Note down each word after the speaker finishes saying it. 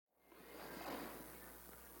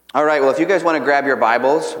All right, well, if you guys want to grab your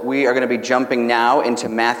Bibles, we are going to be jumping now into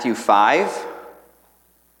Matthew 5.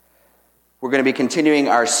 We're going to be continuing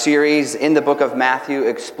our series in the book of Matthew,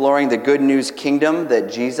 exploring the good news kingdom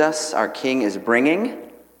that Jesus, our King, is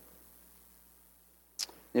bringing.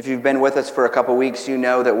 If you've been with us for a couple weeks, you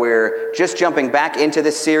know that we're just jumping back into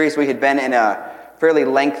this series. We had been in a fairly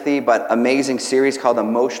lengthy but amazing series called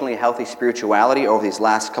Emotionally Healthy Spirituality over these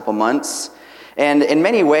last couple months. And in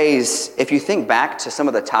many ways, if you think back to some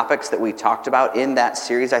of the topics that we talked about in that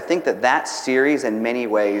series, I think that series in many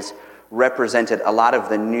ways represented a lot of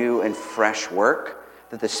the new and fresh work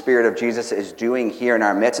that the Spirit of Jesus is doing here in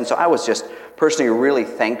our midst. And so I was just personally really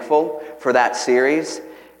thankful for that series.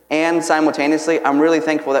 And simultaneously, I'm really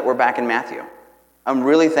thankful that we're back in Matthew. I'm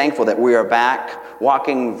really thankful that we are back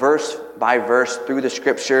walking verse by verse through the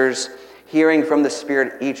Scriptures, hearing from the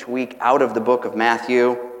Spirit each week out of the book of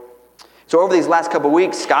Matthew. So over these last couple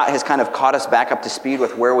weeks, Scott has kind of caught us back up to speed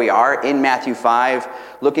with where we are in Matthew 5,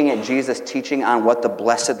 looking at Jesus' teaching on what the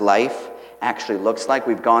blessed life actually looks like.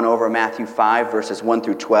 We've gone over Matthew 5, verses 1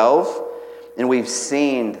 through 12, and we've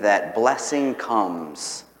seen that blessing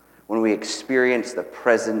comes when we experience the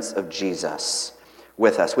presence of Jesus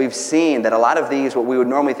with us. We've seen that a lot of these, what we would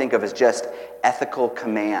normally think of as just ethical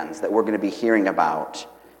commands that we're going to be hearing about,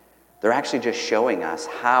 they're actually just showing us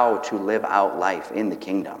how to live out life in the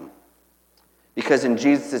kingdom. Because in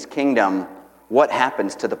Jesus' kingdom, what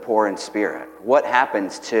happens to the poor in spirit? What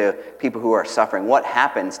happens to people who are suffering? What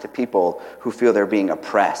happens to people who feel they're being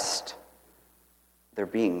oppressed? They're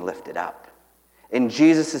being lifted up. In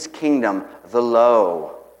Jesus' kingdom, the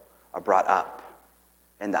low are brought up,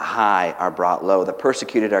 and the high are brought low. The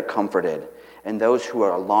persecuted are comforted, and those who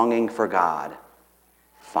are longing for God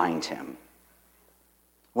find him.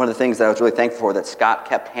 One of the things that I was really thankful for that Scott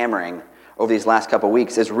kept hammering over these last couple of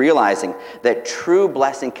weeks is realizing that true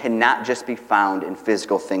blessing cannot just be found in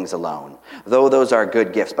physical things alone, though those are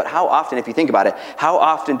good gifts. But how often, if you think about it, how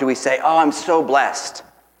often do we say, oh, I'm so blessed?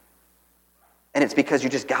 And it's because you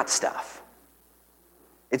just got stuff.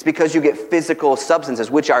 It's because you get physical substances,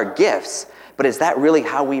 which are gifts. But is that really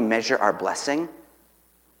how we measure our blessing?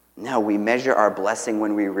 No, we measure our blessing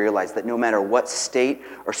when we realize that no matter what state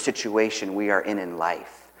or situation we are in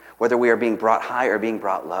life, whether we are being brought high or being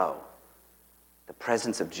brought low, the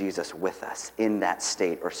presence of Jesus with us in that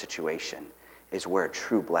state or situation is where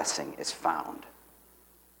true blessing is found.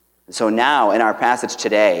 And so now in our passage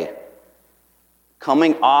today,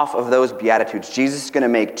 coming off of those Beatitudes, Jesus is going to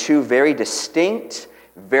make two very distinct,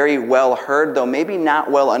 very well heard, though maybe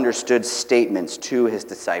not well understood statements to his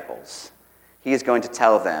disciples. He is going to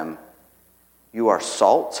tell them, you are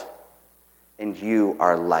salt and you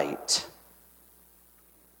are light.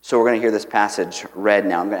 So we're going to hear this passage read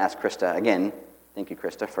now. I'm going to ask Krista again. Thank you,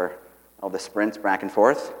 Krista, for all the sprints back and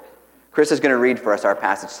forth. Krista's going to read for us our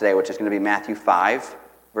passage today, which is going to be Matthew 5,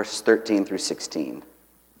 verses 13 through 16.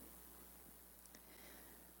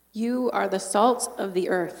 You are the salt of the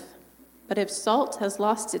earth, but if salt has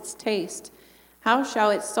lost its taste, how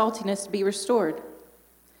shall its saltiness be restored?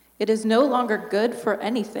 It is no longer good for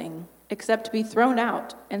anything except to be thrown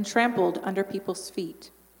out and trampled under people's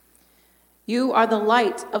feet. You are the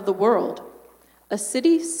light of the world. A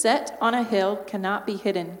city set on a hill cannot be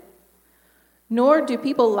hidden. Nor do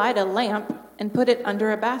people light a lamp and put it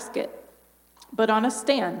under a basket, but on a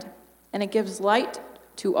stand, and it gives light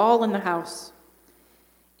to all in the house.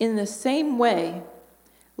 In the same way,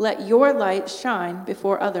 let your light shine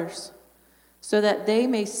before others, so that they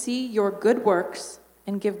may see your good works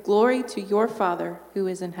and give glory to your Father who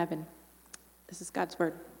is in heaven. This is God's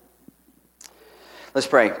word. Let's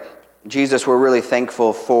pray. Jesus, we're really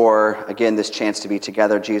thankful for, again, this chance to be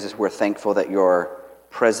together. Jesus, we're thankful that your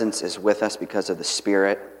presence is with us because of the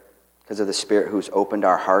Spirit who's opened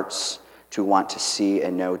our hearts to want to see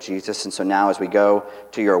and know Jesus. And so now as we go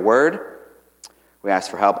to your word, we ask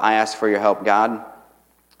for help. I ask for your help, God,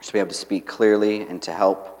 to be able to speak clearly and to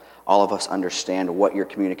help all of us understand what you're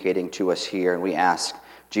communicating to us here. And we ask,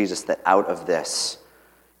 Jesus, that out of this,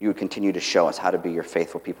 you would continue to show us how to be your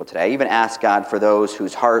faithful people today. I even ask, God, for those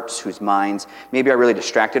whose hearts, whose minds maybe are really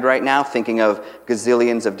distracted right now, thinking of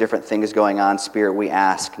gazillions of different things going on. Spirit, we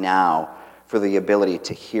ask now for the ability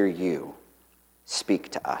to hear you speak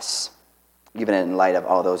to us, even in light of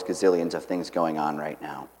all those gazillions of things going on right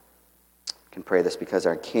now. We can pray this because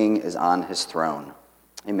our King is on his throne.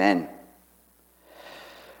 Amen.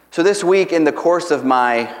 So this week, in the course of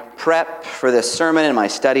my prep for this sermon and my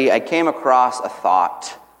study, I came across a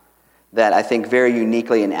thought that I think very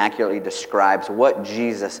uniquely and accurately describes what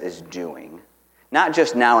Jesus is doing. Not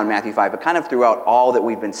just now in Matthew 5, but kind of throughout all that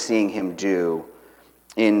we've been seeing him do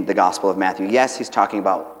in the Gospel of Matthew. Yes, he's talking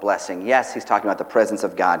about blessing. Yes, he's talking about the presence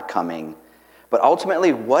of God coming. But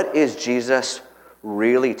ultimately, what is Jesus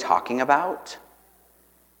really talking about?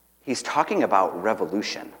 He's talking about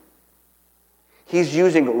revolution. He's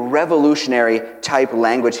using revolutionary type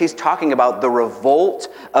language. He's talking about the revolt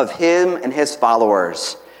of him and his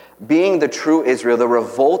followers, being the true Israel, the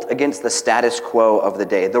revolt against the status quo of the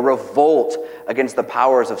day, the revolt against the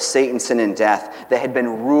powers of Satan, sin, and death that had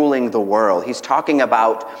been ruling the world. He's talking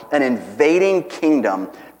about an invading kingdom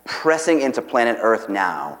pressing into planet Earth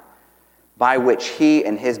now, by which he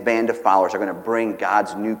and his band of followers are going to bring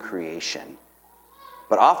God's new creation.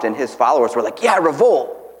 But often his followers were like, yeah,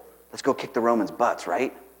 revolt. Let's go kick the Romans' butts,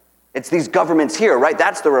 right? It's these governments here, right?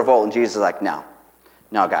 That's the revolt. And Jesus is like, no,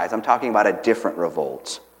 guys, I'm talking about a different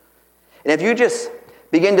revolt. And if you just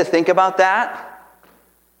begin to think about that,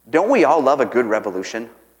 don't we all love a good revolution?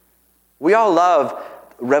 We all love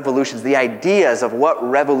revolutions, the ideas of what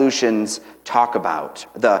revolutions talk about,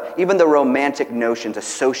 even the romantic notions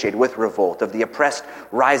associated with revolt, of the oppressed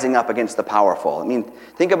rising up against the powerful. I mean,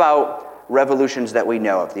 think about revolutions that we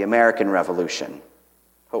know of, the American Revolution.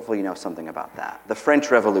 Hopefully you know something about that. The French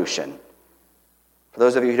Revolution. For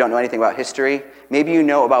those of you who don't know anything about history, maybe you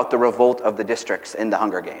know about the revolt of the districts in the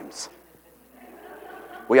Hunger Games.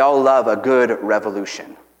 We all love a good revolution.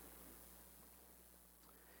 And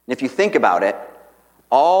if you think about it,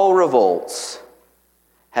 all revolts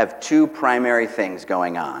have two primary things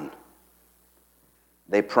going on.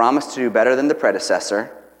 They promise to do better than the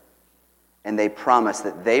predecessor, and they promise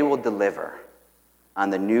that they will deliver on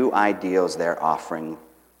the new ideals they're offering.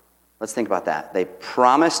 Let's think about that. They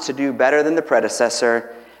promise to do better than the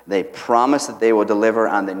predecessor. They promise that they will deliver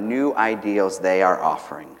on the new ideals they are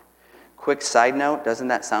offering. Quick side note, doesn't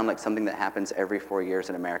that sound like something that happens every 4 years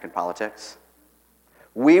in American politics?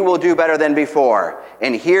 We will do better than before,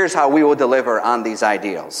 and here's how we will deliver on these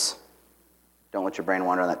ideals. Don't let your brain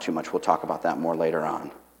wander on that too much. We'll talk about that more later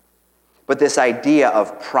on. But this idea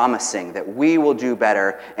of promising that we will do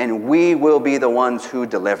better and we will be the ones who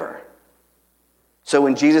deliver. So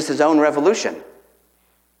in Jesus' own revolution,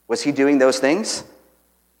 was he doing those things?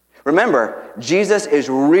 Remember, Jesus is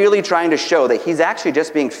really trying to show that he's actually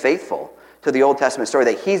just being faithful to the Old Testament story,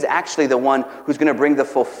 that he's actually the one who's going to bring the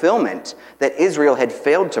fulfillment that Israel had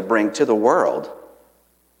failed to bring to the world.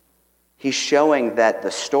 He's showing that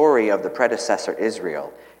the story of the predecessor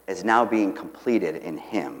Israel is now being completed in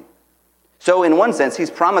him. So in one sense,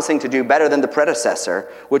 he's promising to do better than the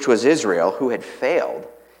predecessor, which was Israel, who had failed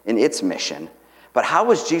in its mission. But how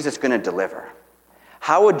was Jesus going to deliver?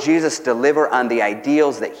 How would Jesus deliver on the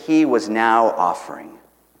ideals that he was now offering?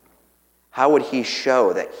 How would he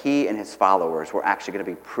show that he and his followers were actually going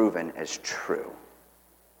to be proven as true?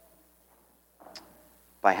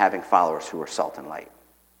 By having followers who were salt and light.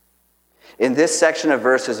 In this section of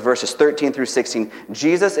verses 13 through 16,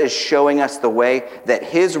 Jesus is showing us the way that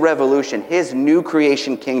his revolution, his new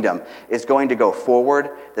creation kingdom, is going to go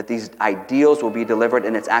forward, that these ideals will be delivered,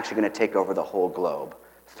 and it's actually going to take over the whole globe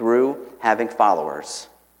through having followers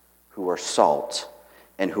who are salt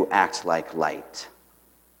and who act like light.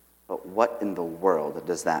 But what in the world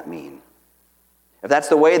does that mean? If that's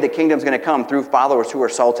the way the kingdom's going to come, through followers who are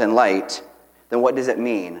salt and light, then what does it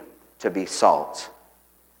mean to be salt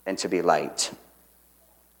and to be light?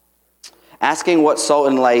 Asking what salt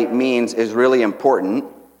and light means is really important.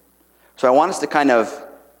 So I want us to kind of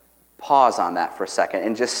pause on that for a second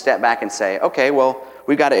and just step back and say, okay, well,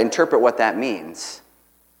 we've got to interpret what that means.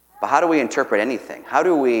 But how do we interpret anything? How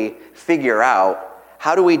do we figure out,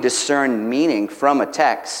 how do we discern meaning from a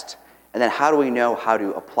text? And then how do we know how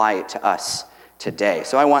to apply it to us today?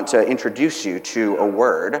 So I want to introduce you to a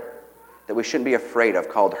word that we shouldn't be afraid of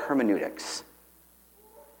called hermeneutics,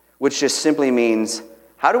 which just simply means,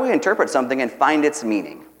 how do we interpret something and find its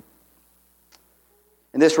meaning?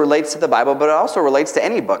 And this relates to the Bible, but it also relates to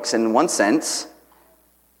any books in one sense,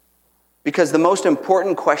 because the most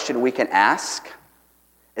important question we can ask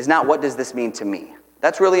is not, what does this mean to me?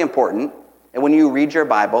 That's really important. And when you read your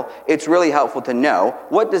Bible, it's really helpful to know,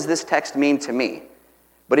 what does this text mean to me?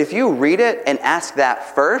 But if you read it and ask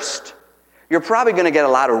that first, you're probably going to get a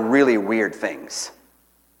lot of really weird things.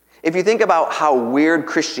 If you think about how weird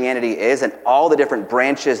Christianity is and all the different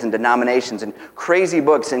branches and denominations and crazy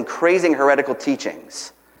books and crazy heretical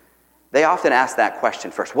teachings, they often ask that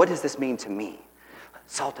question first. What does this mean to me?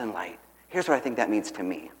 Salt and light. Here's what I think that means to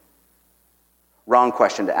me. Wrong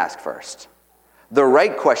question to ask first. The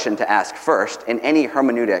right question to ask first in any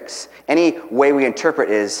hermeneutics, any way we interpret,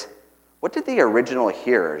 is, what did the original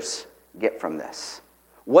hearers get from this?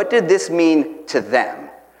 What did this mean to them?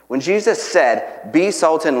 When Jesus said, be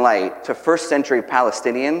salt and light to first century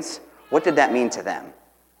Palestinians, what did that mean to them?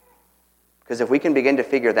 Because if we can begin to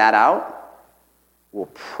figure that out, we'll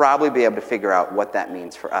probably be able to figure out what that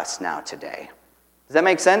means for us now today. Does that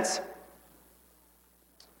make sense?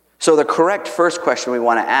 So the correct first question we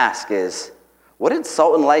want to ask is, what did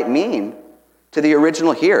salt and light mean to the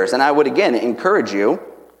original hearers? And I would again encourage you,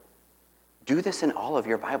 do this in all of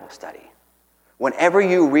your Bible study. Whenever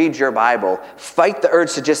you read your Bible, fight the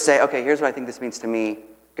urge to just say, okay, here's what I think this means to me,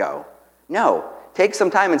 go. No, take some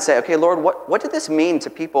time and say, okay, Lord, what did this mean to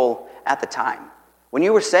people at the time? When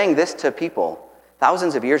you were saying this to people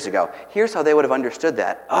thousands of years ago, here's how they would have understood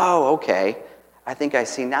that. Oh, okay, I think I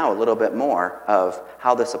see now a little bit more of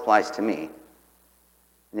how this applies to me.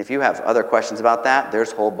 And if you have other questions about that,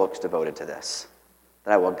 there's whole books devoted to this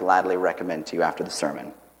that I will gladly recommend to you after the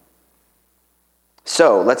sermon.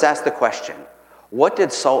 So let's ask the question, what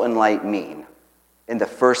did salt and light mean in the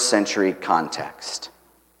first century context?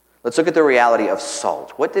 Let's look at the reality of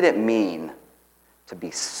salt. What did it mean to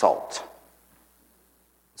be salt?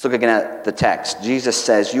 Let's look again at the text. Jesus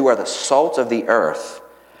says, "You are the salt of the earth.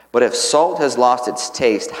 But if salt has lost its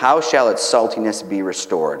taste, how shall its saltiness be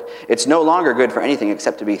restored? It's no longer good for anything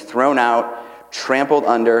except to be thrown out, trampled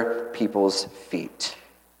under people's feet."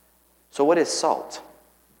 So what is salt?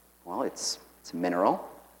 Well, it's a mineral.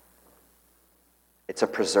 It's a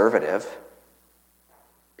preservative.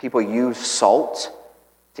 People use salt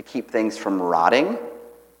to keep things from rotting.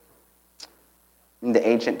 In the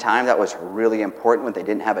ancient time, that was really important when they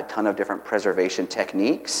didn't have a ton of different preservation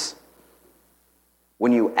techniques.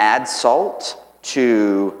 When you add salt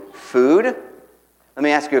to food, let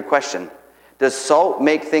me ask you a question. Does salt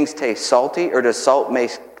make things taste salty, or does salt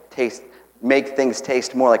make things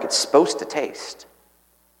taste more like it's supposed to taste?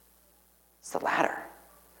 It's the latter.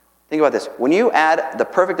 Think about this. When you add the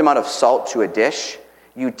perfect amount of salt to a dish,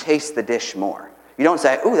 you taste the dish more. You don't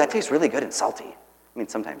say, "Ooh, that tastes really good and salty." I mean,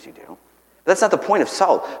 sometimes you do. But that's not the point of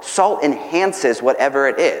salt. Salt enhances whatever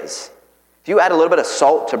it is. If you add a little bit of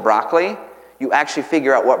salt to broccoli, you actually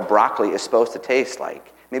figure out what broccoli is supposed to taste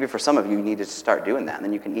like. Maybe for some of you, you need to start doing that, and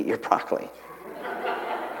then you can eat your broccoli.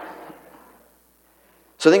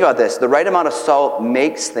 So think about this. The right amount of salt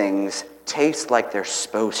makes things taste like they're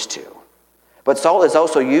supposed to. But salt is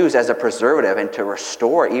also used as a preservative and to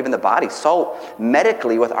restore even the body. Salt,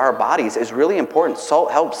 medically with our bodies, is really important.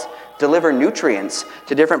 Salt helps deliver nutrients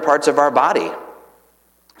to different parts of our body.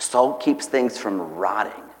 Salt keeps things from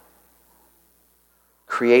rotting.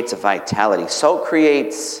 Creates a vitality. Salt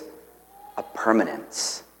creates a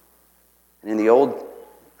permanence. And in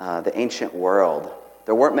the ancient world,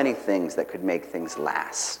 there weren't many things that could make things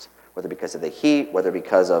last, whether because of the heat, whether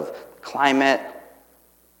because of climate.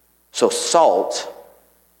 So salt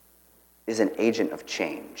is an agent of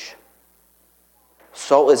change.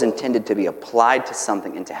 Salt is intended to be applied to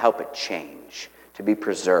something and to help it change, to be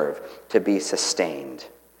preserved, to be sustained.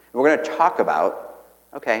 And we're going to talk about,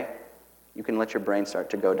 okay, you can let your brain start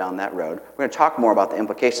to go down that road. We're going to talk more about the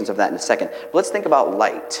implications of that in a second. But let's think about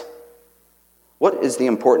light. What is the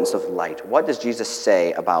importance of light? What does Jesus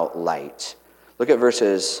say about light? Look at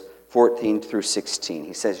verses 14 through 16.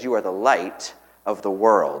 He says, "You are the light of the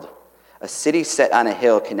world. A city set on a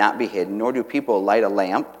hill cannot be hidden, nor do people light a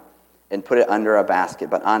lamp and put it under a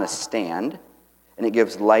basket, but on a stand, and it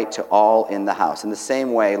gives light to all in the house. In the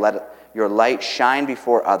same way, let your light shine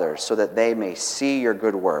before others, so that they may see your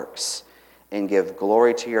good works and give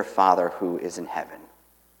glory to your Father who is in heaven."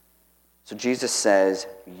 So Jesus says,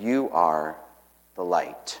 you are the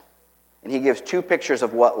light. And he gives two pictures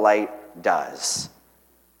of what light does.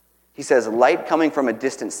 He says, light coming from a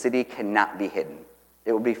distant city cannot be hidden.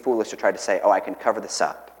 It would be foolish to try to say, I can cover this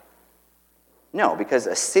up. No, because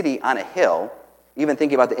a city on a hill, even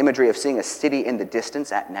thinking about the imagery of seeing a city in the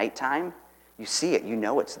distance at nighttime, you see it, you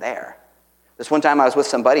know it's there. This one time I was with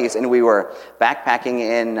some buddies, and we were backpacking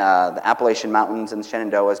in the Appalachian Mountains in the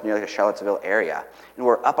Shenandoahs near the Charlottesville area. And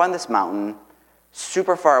we're up on this mountain,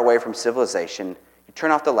 super far away from civilization. You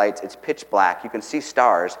turn off the lights, it's pitch black. You can see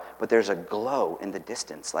stars, but there's a glow in the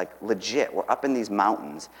distance, like legit. We're up in these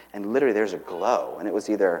mountains, and literally there's a glow. And it was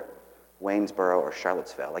either Waynesboro or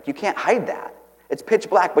Charlottesville. Like, you can't hide that. It's pitch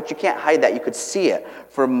black, but you can't hide that. You could see it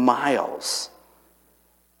for miles.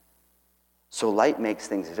 So light makes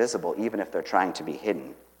things visible, even if they're trying to be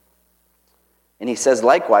hidden. And he says,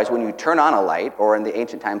 likewise, when you turn on a light, or in the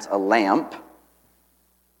ancient times, a lamp,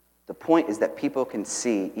 the point is that people can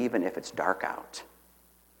see even if it's dark out.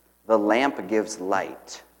 The lamp gives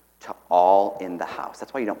light to all in the house.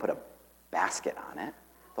 That's why you don't put a basket on it.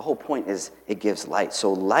 The whole point is it gives light.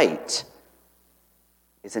 So light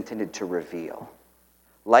is intended to reveal.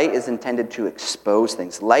 Light is intended to expose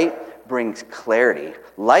things. Light brings clarity.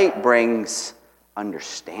 Light brings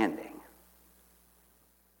understanding.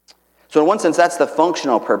 So in one sense, that's the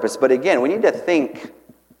functional purpose. But again, we need to think,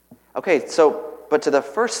 okay, but to the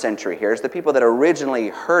first century here is the people that originally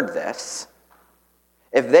heard this.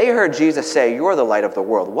 If they heard Jesus say, "You're the light of the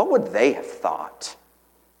world," what would they have thought?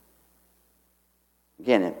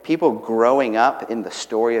 Again, people growing up in the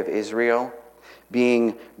story of Israel,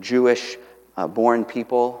 being Jewish-born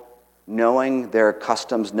people, knowing their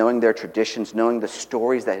customs, knowing their traditions, knowing the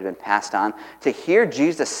stories that had been passed on, to hear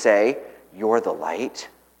Jesus say, "You're the light,"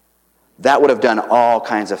 that would have done all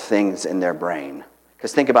kinds of things in their brain.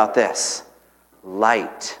 Because think about this.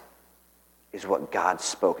 Light is what God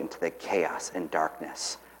spoke into the chaos and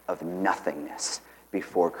darkness of nothingness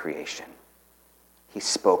before creation. He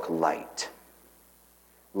spoke light.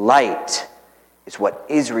 Light is what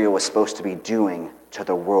Israel was supposed to be doing to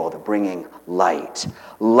the world, bringing light.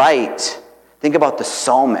 Light, think about the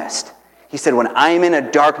psalmist. He said, when I'm in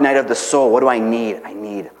a dark night of the soul, what do I need? I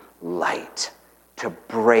need light to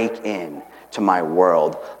break in to my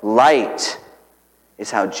world. Light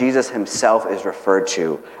is how Jesus himself is referred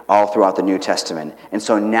to all throughout the New Testament. And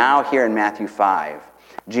so now here in Matthew 5,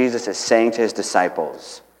 Jesus is saying to his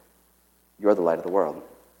disciples, "You're the light of the world.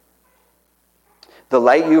 The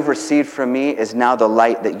light you've received from me is now the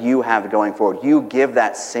light that you have going forward. You give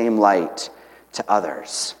that same light to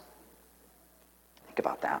others." Think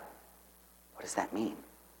about that. What does that mean?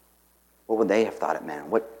 What would they have thought it meant?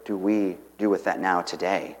 What do we do with that now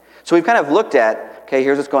today? So we've kind of looked at, okay,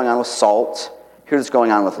 here's what's going on with salt. Here's what's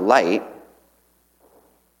going on with light.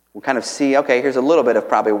 We'll kind of see, okay, here's a little bit of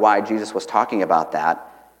probably why Jesus was talking about that.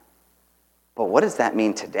 But what does that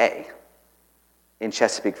mean today in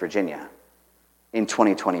Chesapeake, Virginia? In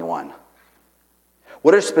 2021?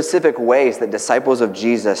 What are specific ways that disciples of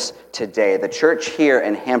Jesus today, the church here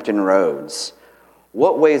in Hampton Roads,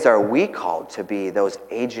 what ways are we called to be those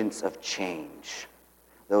agents of change,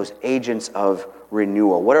 those agents of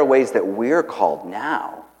renewal? What are ways that we're called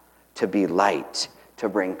now to be light, to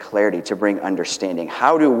bring clarity, to bring understanding?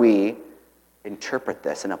 How do we interpret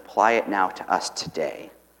this and apply it now to us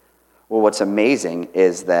today? Well, what's amazing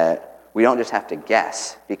is that we don't just have to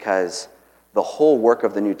guess, because the whole work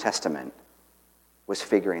of the New Testament was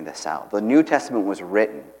figuring this out. The New Testament was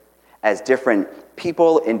written as different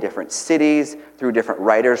people in different cities, through different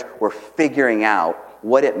writers, were figuring out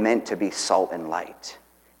what it meant to be salt and light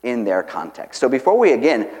in their context. So before we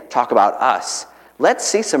again talk about us, let's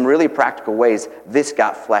see some really practical ways this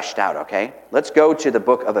got fleshed out, okay? Let's go to the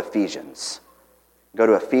book of Ephesians. Go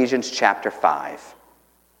to Ephesians chapter 5.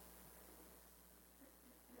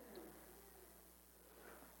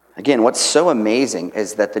 Again, what's so amazing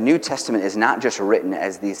is that the New Testament is not just written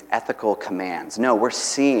as these ethical commands. No, we're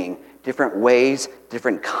seeing different ways,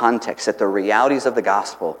 different contexts, that the realities of the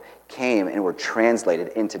gospel came and were translated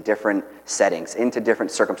into different settings, into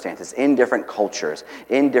different circumstances, in different cultures,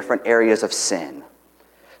 in different areas of sin.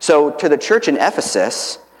 So to the church in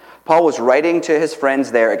Ephesus, Paul was writing to his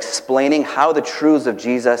friends there, explaining how the truths of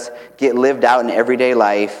Jesus get lived out in everyday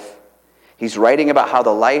life. He's writing about how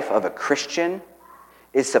the life of a Christian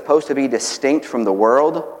is supposed to be distinct from the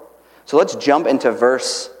world. So let's jump into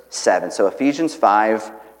verse 7. So Ephesians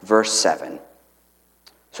 5, verse 7.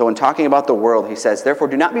 So when talking about the world, he says, "Therefore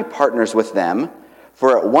do not be partners with them,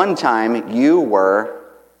 for at one time you were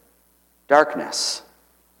darkness,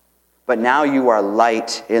 but now you are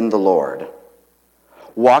light in the Lord.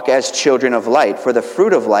 Walk as children of light, for the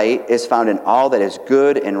fruit of light is found in all that is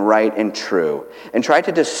good and right and true. And try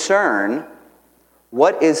to discern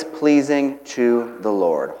what is pleasing to the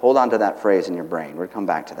Lord." Hold on to that phrase in your brain. We'll come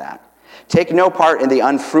back to that. "Take no part in the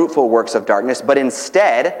unfruitful works of darkness, but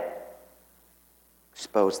instead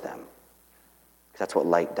expose them." Because that's what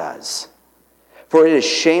light does. "For it is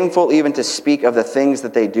shameful even to speak of the things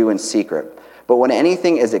that they do in secret. But when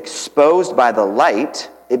anything is exposed by the light,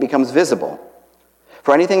 it becomes visible.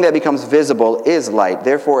 For anything that becomes visible is light.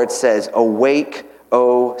 Therefore it says, 'Awake,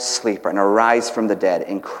 O sleeper, and arise from the dead,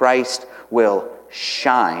 and Christ will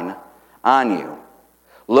shine on you.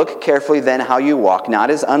 Look carefully then how you walk, not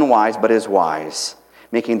as unwise, but as wise,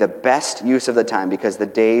 making the best use of the time, because the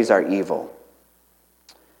days are evil.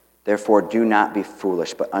 Therefore do not be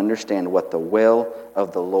foolish, but understand what the will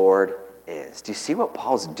of the Lord is." Do you see what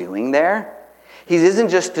Paul's doing there? He isn't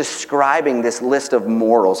just describing this list of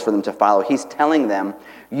morals for them to follow. He's telling them,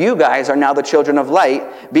 you guys are now the children of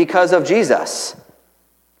light because of Jesus.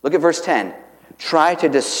 Look at verse 10. "Try to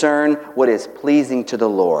discern what is pleasing to the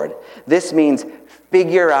Lord." This means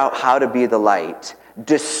figure out how to be the light.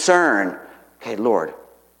 Discern. Okay, Lord,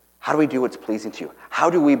 how do we do what's pleasing to you? How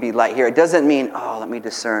do we be light here? It doesn't mean, let me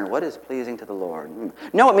discern what is pleasing to the Lord.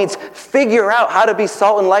 No, it means figure out how to be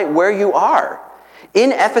salt and light where you are.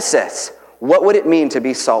 In Ephesus, What would it mean to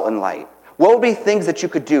be salt and light? What would be things that you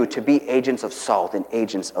could do to be agents of salt and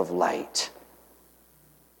agents of light?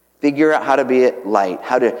 Figure out how to be light,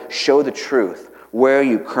 how to show the truth where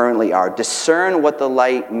you currently are. Discern what the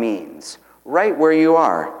light means right where you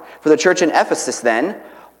are. For the church in Ephesus then,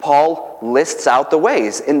 Paul lists out the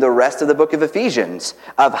ways in the rest of the book of Ephesians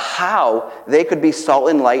of how they could be salt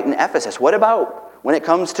and light in Ephesus. What about when it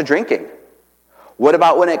comes to drinking? What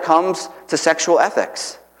about when it comes to sexual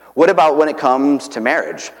ethics? What about when it comes to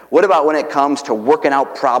marriage? What about when it comes to working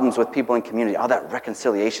out problems with people in community? All that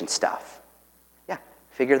reconciliation stuff. Yeah,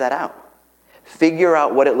 figure that out. Figure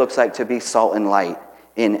out what it looks like to be salt and light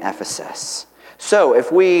in Ephesus. So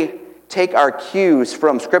if we take our cues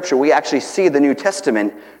from Scripture, we actually see the New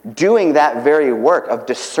Testament doing that very work of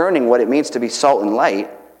discerning what it means to be salt and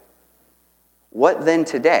light. What then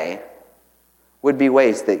today would be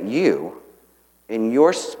ways that you, in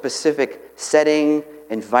your specific setting,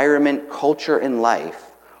 environment, culture, and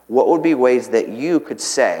life, what would be ways that you could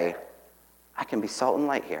say, I can be salt and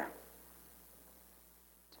light here?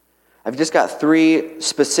 I've just got 3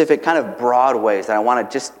 specific kind of broad ways that I want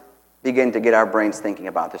to just begin to get our brains thinking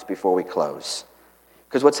about this before we close.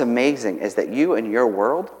 Because what's amazing is that you and your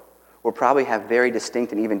world will probably have very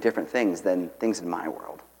distinct and even different things than things in my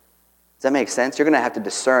world. Does that make sense? You're going to have to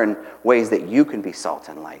discern ways that you can be salt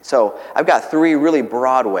and light. So I've got 3 really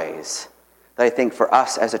broad ways that I think for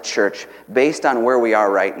us as a church, based on where we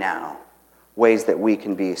are right now, ways that we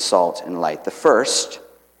can be salt and light. The first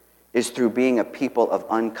is through being a people of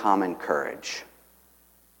uncommon courage.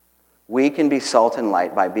 We can be salt and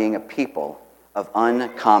light by being a people of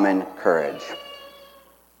uncommon courage.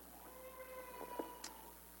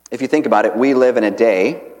 If you think about it, we live in a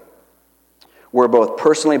day where both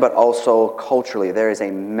personally but also culturally there is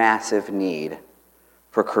a massive need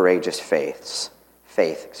for courageous faith.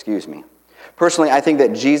 Personally, I think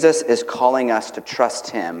that Jesus is calling us to trust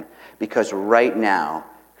him because right now,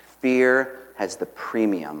 fear has the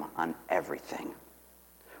premium on everything.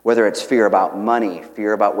 Whether it's fear about money,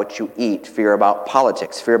 fear about what you eat, fear about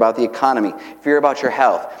politics, fear about the economy, fear about your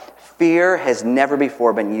health. Fear has never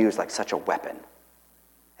before been used like such a weapon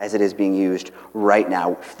as it is being used right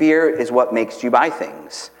now. Fear is what makes you buy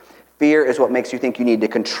things. Fear is what makes you think you need to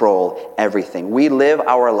control everything. We live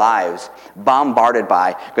our lives bombarded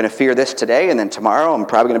by, going to fear this today, and then tomorrow I'm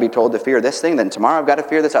probably going to be told to fear this thing, then tomorrow I've got to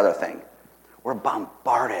fear this other thing. We're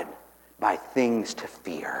bombarded by things to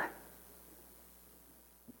fear.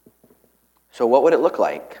 So what would it look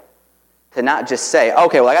like to not just say,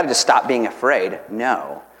 okay, well, I got to just stop being afraid?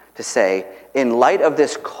 No. To say, in light of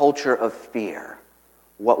this culture of fear,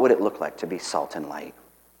 what would it look like to be salt and light?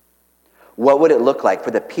 What would it look like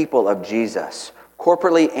for the people of Jesus,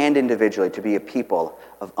 corporately and individually, to be a people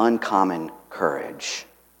of uncommon courage?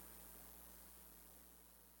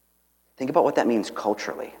 Think about what that means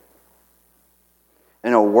culturally.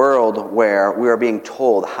 In a world where we are being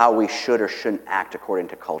told how we should or shouldn't act according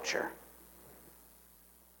to culture,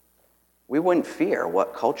 we wouldn't fear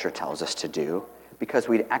what culture tells us to do because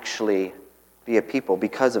we'd actually be a people,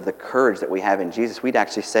 because of the courage that we have in Jesus, we'd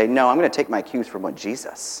actually say, no, I'm going to take my cues from what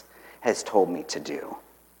Jesus has told me to do.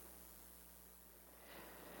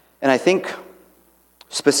 And I think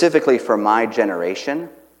specifically for my generation,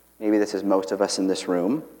 maybe this is most of us in this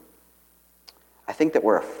room, I think that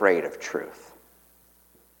we're afraid of truth.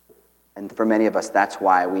 And for many of us, that's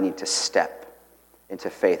why we need to step into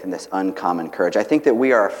faith in this uncommon courage. I think that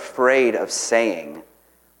we are afraid of saying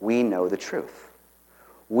we know the truth.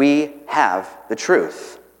 We have the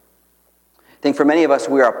truth. I think for many of us,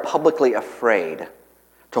 we are publicly afraid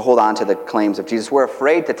to hold on to the claims of Jesus. We're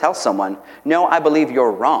afraid to tell someone, no, I believe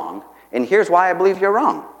you're wrong, and here's why I believe you're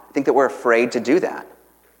wrong. I think that we're afraid to do that.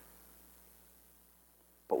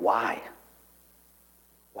 But why?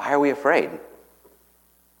 Why are we afraid?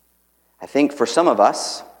 I think for some of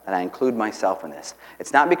us, and I include myself in this,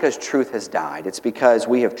 it's not because truth has died. It's because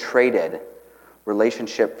we have traded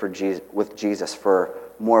relationship with Jesus for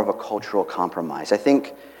more of a cultural compromise. I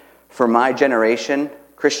think for my generation,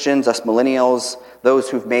 Christians, us millennials, those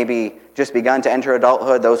who've maybe just begun to enter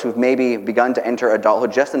adulthood, those who've maybe begun to enter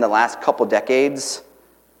adulthood just in the last couple decades,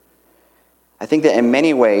 I think that in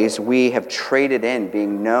many ways we have traded in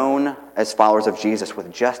being known as followers of Jesus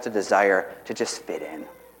with just a desire to just fit in.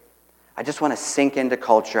 I just want to sink into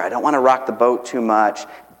culture. I don't want to rock the boat too much.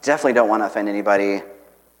 Definitely don't want to offend anybody.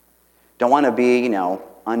 Don't want to be,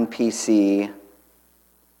 un-PC.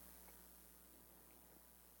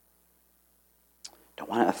 Don't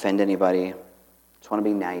want to offend anybody. Just want to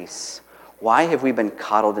be nice. Why have we been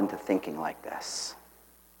coddled into thinking like this?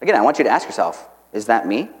 Again, I want you to ask yourself, is that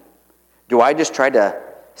me? Do I just try to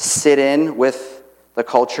sit in with the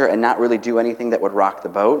culture and not really do anything that would rock the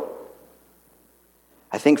boat?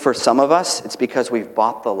 I think for some of us, it's because we've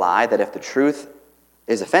bought the lie that if the truth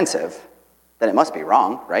is offensive, then it must be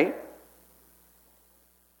wrong, right?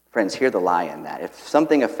 Friends, hear the lie in that. If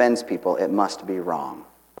something offends people, it must be wrong.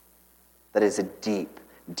 That is a deep,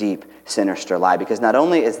 deep, sinister lie, because not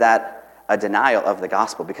only is that a denial of the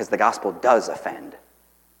gospel, because the gospel does offend,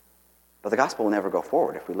 but the gospel will never go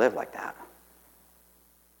forward if we live like that.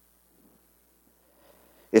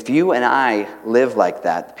 If you and I live like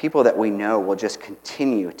that, the people that we know will just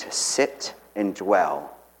continue to sit and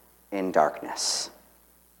dwell in darkness.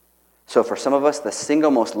 So for some of us, the single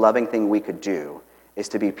most loving thing we could do is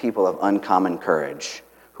to be people of uncommon courage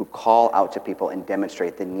who call out to people and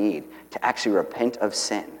demonstrate the need to actually repent of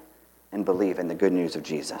sin and believe in the good news of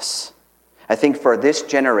Jesus. I think for this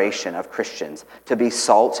generation of Christians to be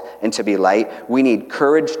salt and to be light, we need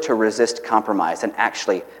courage to resist compromise and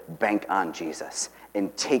actually bank on Jesus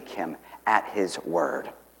and take him at his word.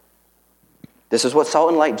 This is what salt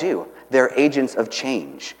and light do. They're agents of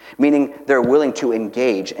change, meaning they're willing to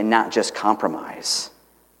engage and not just compromise.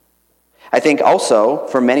 I think also,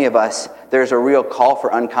 for many of us, there's a real call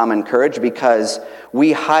for uncommon courage because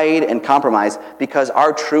we hide and compromise because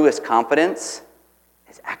our truest confidence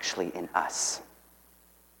is actually in us.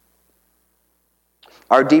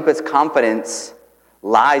 Our deepest confidence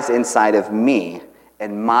lies inside of me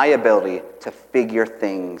and my ability to figure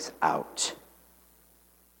things out.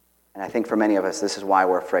 And I think for many of us, this is why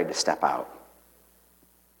we're afraid to step out.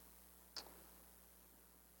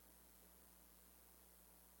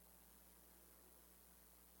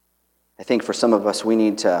 I think for some of us, we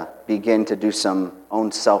need to begin to do some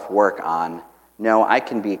own self-work on, no, I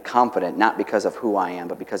can be confident not because of who I am,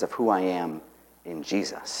 but because of who I am in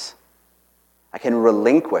Jesus. I can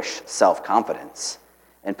relinquish self-confidence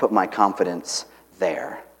and put my confidence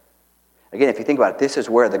there. Again, if you think about it, this is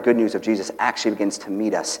where the good news of Jesus actually begins to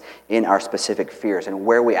meet us in our specific fears and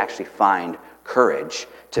where we actually find courage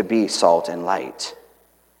to be salt and light.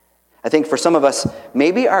 I think for some of us,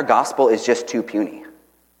 maybe our gospel is just too puny.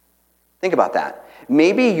 Think about that.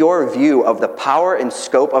 Maybe your view of the power and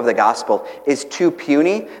scope of the gospel is too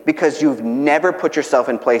puny because you've never put yourself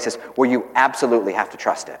in places where you absolutely have to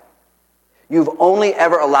trust it. You've only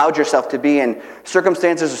ever allowed yourself to be in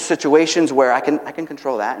circumstances or situations where I can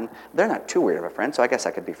control that, and they're not too weird of a friend, so I guess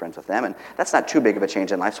I could be friends with them, and that's not too big of a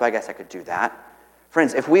change in life, so I guess I could do that.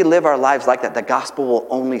 Friends, if we live our lives like that, the gospel will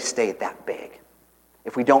only stay that big.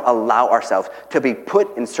 If we don't allow ourselves to be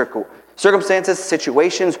put in circumstances,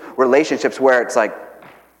 situations, relationships where it's like,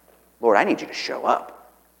 Lord, I need you to show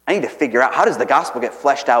up. I need to figure out how does the gospel get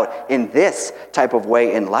fleshed out in this type of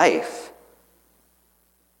way in life.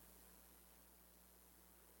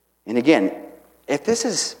 And again, if this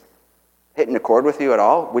is hitting a chord with you at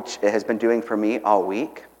all, which it has been doing for me all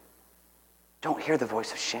week, don't hear the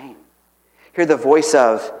voice of shame. Hear the voice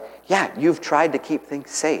of, yeah, you've tried to keep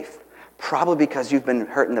things safe, probably because you've been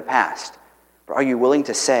hurt in the past. But are you willing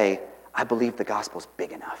to say, I believe the gospel's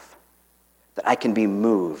big enough that I can be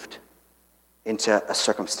moved into a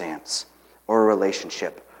circumstance or a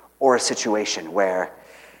relationship or a situation where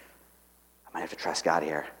I might have to trust God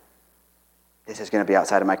here. This is going to be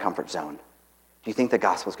outside of my comfort zone. Do you think the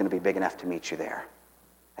gospel is going to be big enough to meet you there?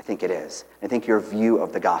 I think it is. I think your view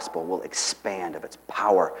of the gospel will expand of its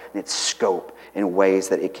power and its scope in ways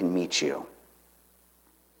that it can meet you.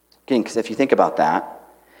 Again, because if you think about that,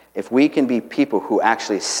 if we can be people who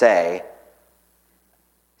actually say,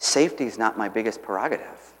 safety is not my biggest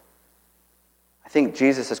prerogative. I think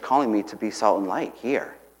Jesus is calling me to be salt and light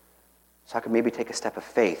here. So I could maybe take a step of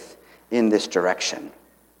faith in this direction.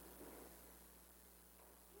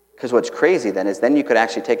 Because what's crazy then is then you could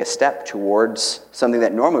actually take a step towards something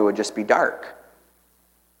that normally would just be dark.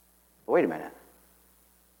 But wait a minute.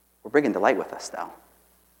 We're bringing the light with us, though.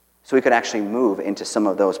 So we could actually move into some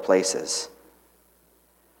of those places.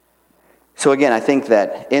 So again, I think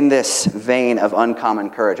that in this vein of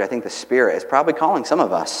uncommon courage, I think the Spirit is probably calling some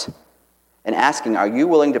of us and asking, are you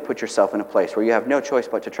willing to put yourself in a place where you have no choice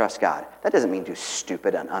but to trust God? That doesn't mean do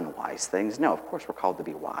stupid and unwise things. No, of course we're called to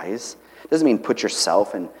be wise. It doesn't mean put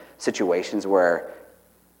yourself in situations where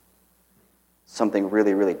something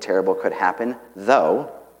really, really terrible could happen.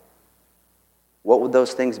 Though, what would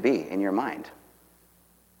those things be in your mind?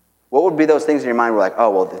 What would be those things in your mind where like, oh,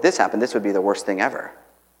 well, if this happened, this would be the worst thing ever?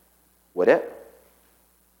 Would it?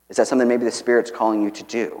 Is that something maybe the Spirit's calling you to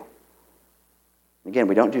do? Again,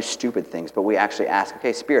 we don't do stupid things, but we actually ask,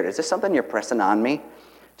 okay, Spirit, is this something you're pressing on me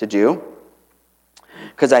to do?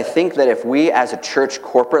 Because I think that if we as a church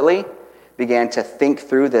corporately began to think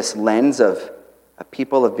through this lens of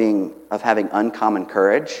people of having uncommon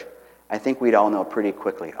courage, I think we'd all know pretty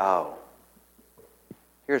quickly, oh,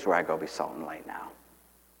 here's where I go be salt and light now.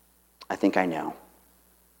 I think I know.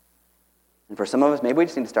 And for some of us, maybe we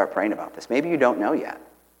just need to start praying about this. Maybe you don't know yet.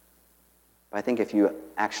 But I think if you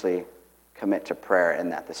actually commit to prayer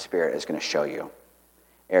and that the Spirit is going to show you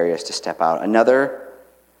areas to step out. Another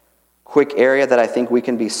quick area that I think we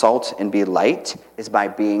can be salt and be light is by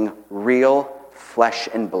being real flesh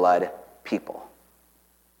and blood people.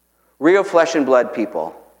 Real flesh and blood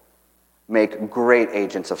people make great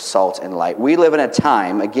agents of salt and light. We live in a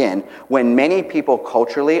time, again, when many people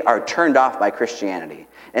culturally are turned off by Christianity.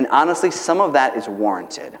 And honestly, some of that is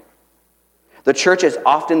warranted. The church is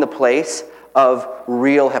often the place of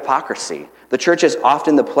real hypocrisy. The church is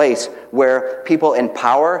often the place where people in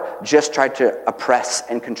power just try to oppress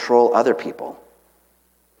and control other people.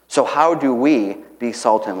 So how do we be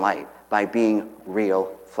salt and light? By being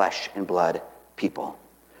real flesh and blood people.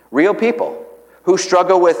 Real people who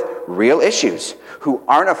struggle with real issues, who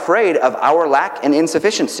aren't afraid of our lack and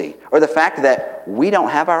insufficiency, or the fact that we don't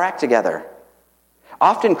have our act together.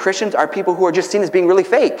 Often Christians are people who are just seen as being really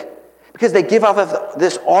fake, because they give off of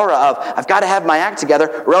this aura of, I've got to have my act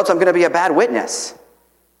together, or else I'm going to be a bad witness.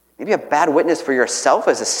 Maybe a bad witness for yourself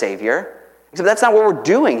as a savior, except that's not what we're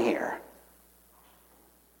doing here.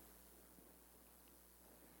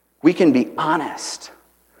 We can be honest.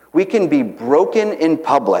 We can be broken in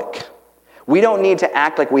public. We don't need to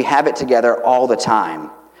act like we have it together all the time.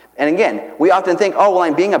 And again, we often think, oh, well,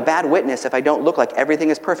 I'm being a bad witness if I don't look like everything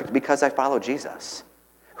is perfect because I follow Jesus.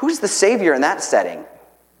 Who's the savior in that setting?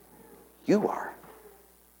 You are.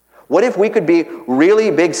 What if we could be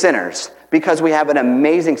really big sinners because we have an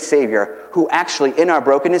amazing Savior who actually, in our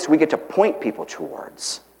brokenness, we get to point people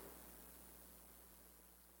towards?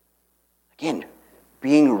 Again,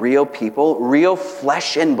 being real people, real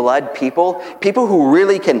flesh and blood people, people who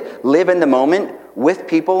really can live in the moment with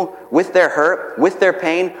people, with their hurt, with their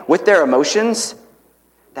pain, with their emotions,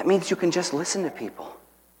 that means you can just listen to people.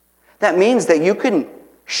 That means that you can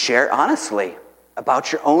share honestly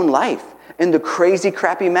about your own life and the crazy,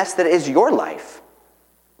 crappy mess that is your life.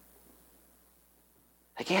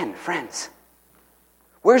 Again, friends,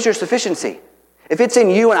 where's your sufficiency? If it's in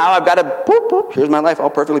you and I've got to, boop, boop, here's my life all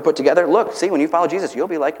perfectly put together. Look, see, when you follow Jesus, you'll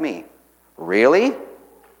be like me. Really?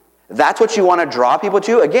 That's what you want to draw people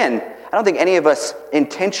to? Again, I don't think any of us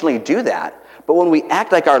intentionally do that. But when we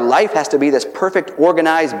act like our life has to be this perfect,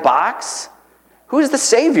 organized box, who's the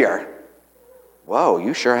Savior? Whoa,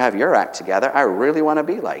 you sure have your act together. I really want to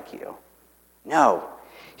be like you. No.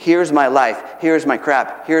 Here's my life. Here's my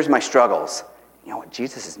crap. Here's my struggles. You know what?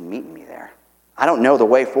 Jesus is meeting me there. I don't know the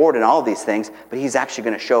way forward in all of these things, but he's actually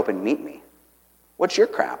going to show up and meet me. What's your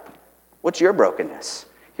crap? What's your brokenness?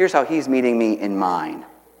 Here's how he's meeting me in mine.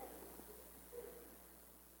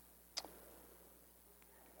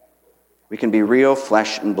 We can be real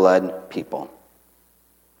flesh and blood people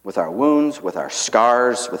with our wounds, with our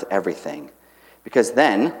scars, with everything. Because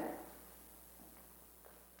then,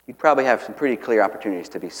 you'd probably have some pretty clear opportunities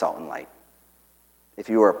to be salt and light if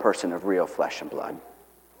you were a person of real flesh and blood.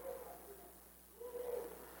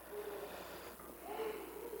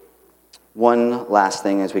 One last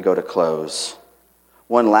thing as we go to close.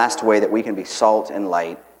 One last way that we can be salt and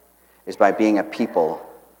light is by being a people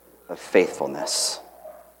of faithfulness.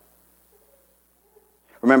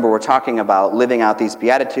 Remember, we're talking about living out these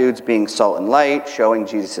Beatitudes, being salt and light, showing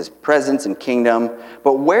Jesus' presence and kingdom.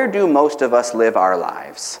 But where do most of us live our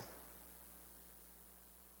lives?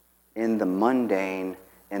 In the mundane,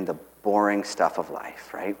 in the boring stuff of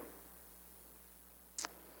life, right?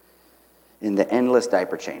 In the endless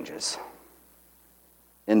diaper changes.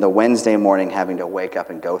 In the Wednesday morning having to wake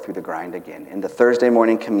up and go through the grind again. In the Thursday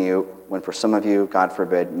morning commute, when for some of you, God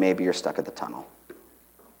forbid, maybe you're stuck at the tunnel.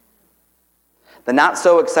 The not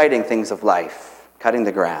so exciting things of life, cutting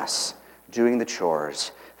the grass, doing the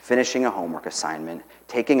chores, finishing a homework assignment,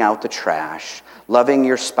 taking out the trash, loving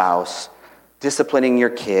your spouse, disciplining your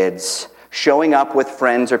kids, showing up with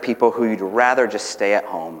friends or people who you'd rather just stay at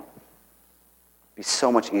home. It'd be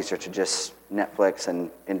so much easier to just Netflix and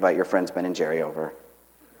invite your friends Ben and Jerry over.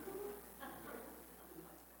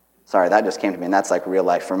 Sorry, that just came to me, and that's like real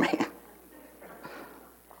life for me.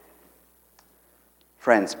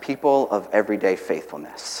 Friends, people of everyday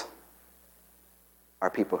faithfulness are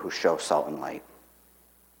people who show salt and light.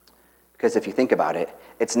 Because if you think about it,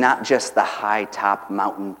 it's not just the high-top,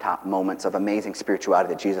 mountaintop moments of amazing spirituality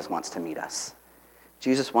that Jesus wants to meet us.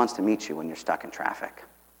 Jesus wants to meet you when you're stuck in traffic.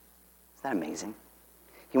 Isn't that amazing?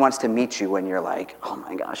 He wants to meet you when you're like, oh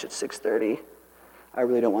my gosh, it's 6:30. I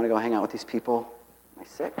really don't want to go hang out with these people. Am I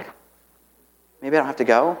sick? Maybe I don't have to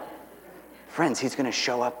go. Friends, he's going to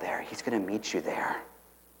show up there. He's going to meet you there.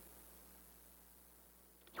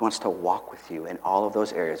 He wants to walk with you in all of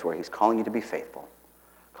those areas where he's calling you to be faithful,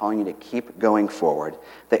 calling you to keep going forward.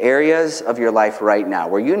 The areas of your life right now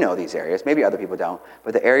where you know these areas, maybe other people don't,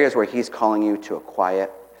 but the areas where he's calling you to a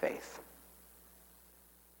quiet faith.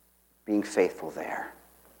 Being faithful there.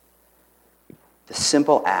 The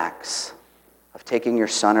simple acts of taking your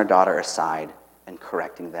son or daughter aside and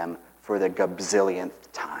correcting them for the gazillionth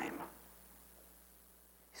time.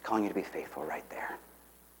 He's calling you to be faithful right there.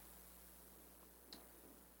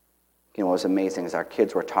 You know, what was amazing is our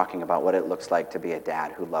kids were talking about what it looks like to be a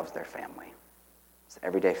dad who loves their family. It's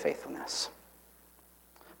everyday faithfulness.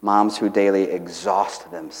 Moms who daily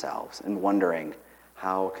exhaust themselves and wondering,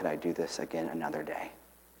 how could I do this again another day?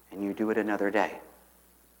 And you do it another day.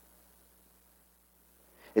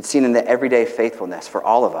 It's seen in the everyday faithfulness for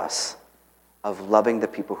all of us of loving the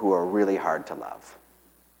people who are really hard to love.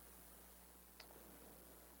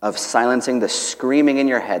 Of silencing the screaming in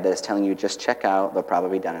your head that is telling you, just check out, they'll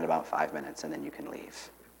probably be done in about 5 minutes, and then you can leave.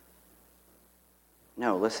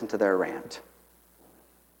 No, listen to their rant.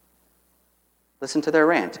 Listen to their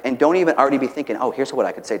rant. And don't even already be thinking, oh, here's what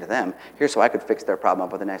I could say to them. Here's how I could fix their problem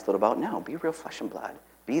up with a nice little bow. No, be real flesh and blood.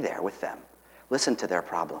 Be there with them. Listen to their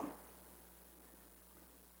problem.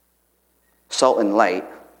 Salt and light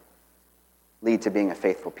lead to being a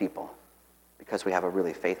faithful people because we have a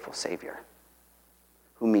really faithful Savior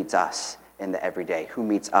who meets us in the everyday, who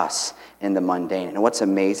meets us in the mundane. And what's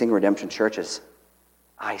amazing, Redemption Church, is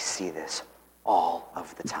I see this all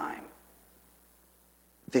of the time.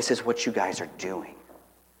 This is what you guys are doing.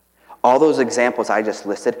 All those examples I just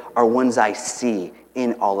listed are ones I see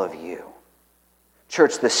in all of you.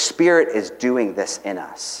 Church, the Spirit is doing this in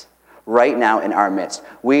us right now in our midst.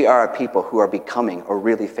 We are a people who are becoming a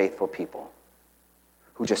really faithful people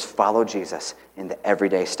who just follow Jesus in the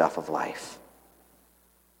everyday stuff of life.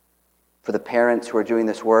 For the parents who are doing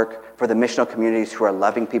this work, for the missional communities who are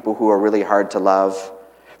loving people who are really hard to love,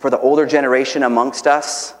 for the older generation amongst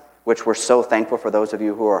us, which we're so thankful for those of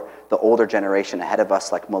you who are the older generation ahead of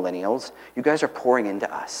us like millennials, you guys are pouring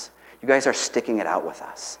into us. You guys are sticking it out with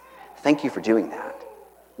us. Thank you for doing that.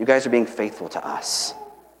 You guys are being faithful to us.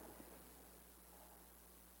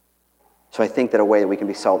 So I think that a way that we can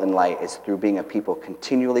be salt and light is through being a people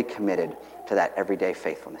continually committed to that everyday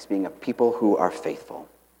faithfulness, being a people who are faithful.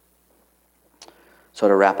 So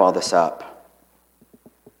to wrap all this up,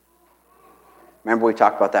 remember we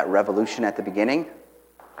talked about that revolution at the beginning?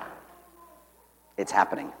 It's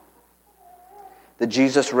happening. The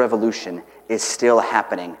Jesus revolution is still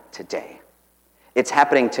happening today. It's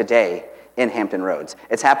happening today in Hampton Roads.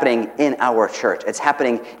 It's happening in our church. It's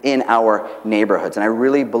happening in our neighborhoods. And I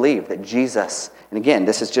really believe that Jesus, and again,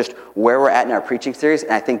 this is just where we're at in our preaching series,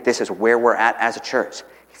 and I think this is where we're at as a church.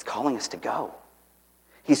 He's calling us to go.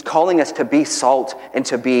 He's calling us to be salt and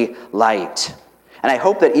to be light. And I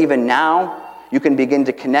hope that even now you can begin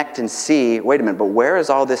to connect and see, wait a minute, but where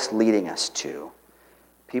is all this leading us to?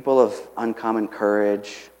 People of uncommon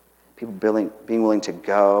courage, people being willing to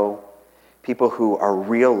go, people who are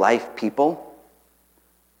real life people,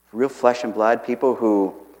 real flesh and blood, people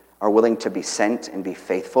who are willing to be sent and be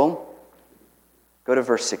faithful. Go to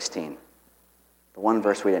verse 16, the one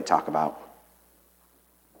verse we didn't talk about.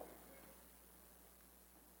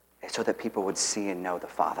 So that people would see and know the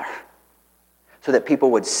Father. So that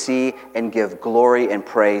people would see and give glory and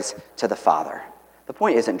praise to the Father. The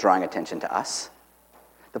point isn't drawing attention to us.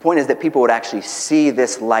 The point is that people would actually see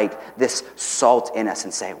this light, this salt in us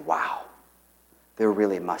and say, wow, there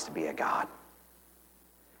really must be a God.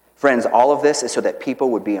 Friends, all of this is so that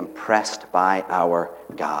people would be impressed by our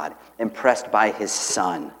God, impressed by his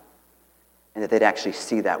Son, and that they'd actually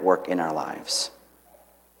see that work in our lives.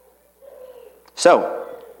 So,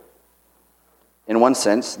 in one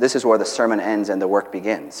sense, this is where the sermon ends and the work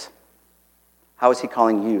begins. How is he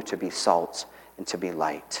calling you to be salt and to be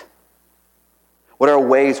light? What are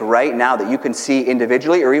ways right now that you can see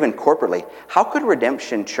individually or even corporately? How could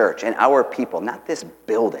Redemption Church and our people, not this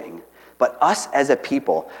building, but us as a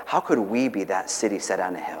people, how could we be that city set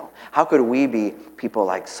on a hill? How could we be people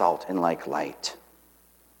like salt and like light?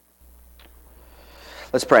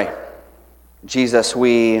 Let's pray. Jesus,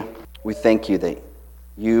 we thank you that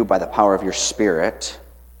you, by the power of your Spirit,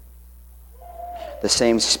 the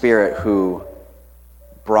same Spirit who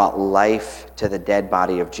brought life to the dead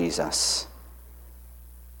body of Jesus,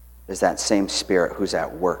 is that same Spirit who's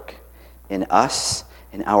at work in us,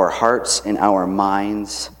 in our hearts, in our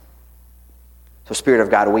minds. So, Spirit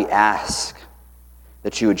of God, we ask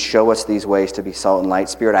that you would show us these ways to be salt and light.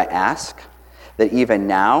 Spirit, I ask that even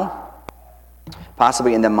now,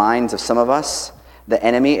 possibly in the minds of some of us, the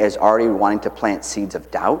enemy is already wanting to plant seeds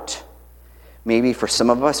of doubt. Maybe for some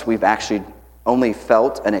of us, we've actually only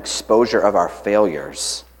felt an exposure of our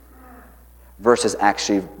failures versus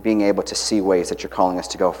actually being able to see ways that you're calling us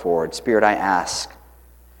to go forward. Spirit, I ask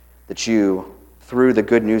that you, through the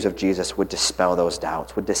good news of Jesus, would dispel those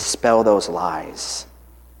doubts, would dispel those lies.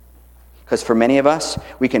 Because for many of us,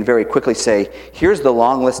 we can very quickly say, here's the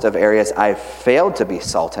long list of areas I've failed to be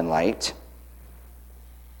salt and light.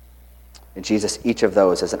 And Jesus, each of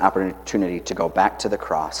those is an opportunity to go back to the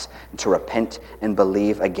cross and to repent and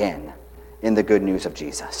believe again in the good news of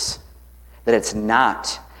Jesus. That it's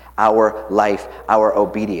not our life, our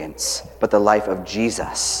obedience, but the life of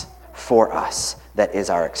Jesus for us that is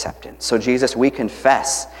our acceptance. So Jesus, we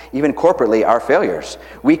confess, even corporately, our failures.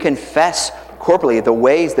 We confess corporately the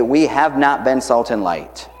ways that we have not been salt and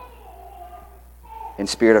light. And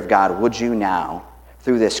Spirit of God, would you now,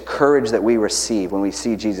 through this courage that we receive when we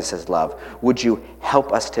see Jesus' love, would you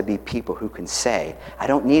help us to be people who can say, I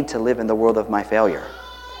don't need to live in the world of my failure,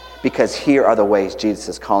 because here are the ways Jesus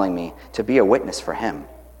is calling me to be a witness for him.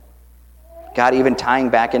 God, even tying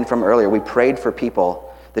back in from earlier, we prayed for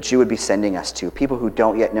people that you would be sending us to, people who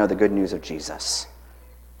don't yet know the good news of Jesus.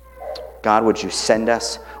 God, would you send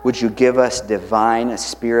us? Would you give us divine,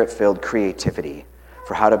 Spirit-filled creativity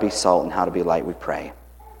for how to be salt and how to be light, we pray.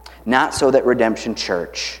 Not so that Redemption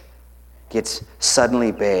Church gets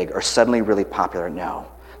suddenly big or suddenly really popular, no.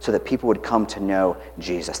 So that people would come to know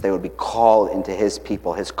Jesus. They would be called into his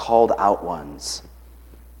people, his called out ones.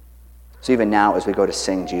 So even now, as we go to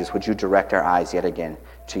sing, Jesus, would you direct our eyes yet again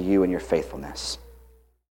to you and your faithfulness?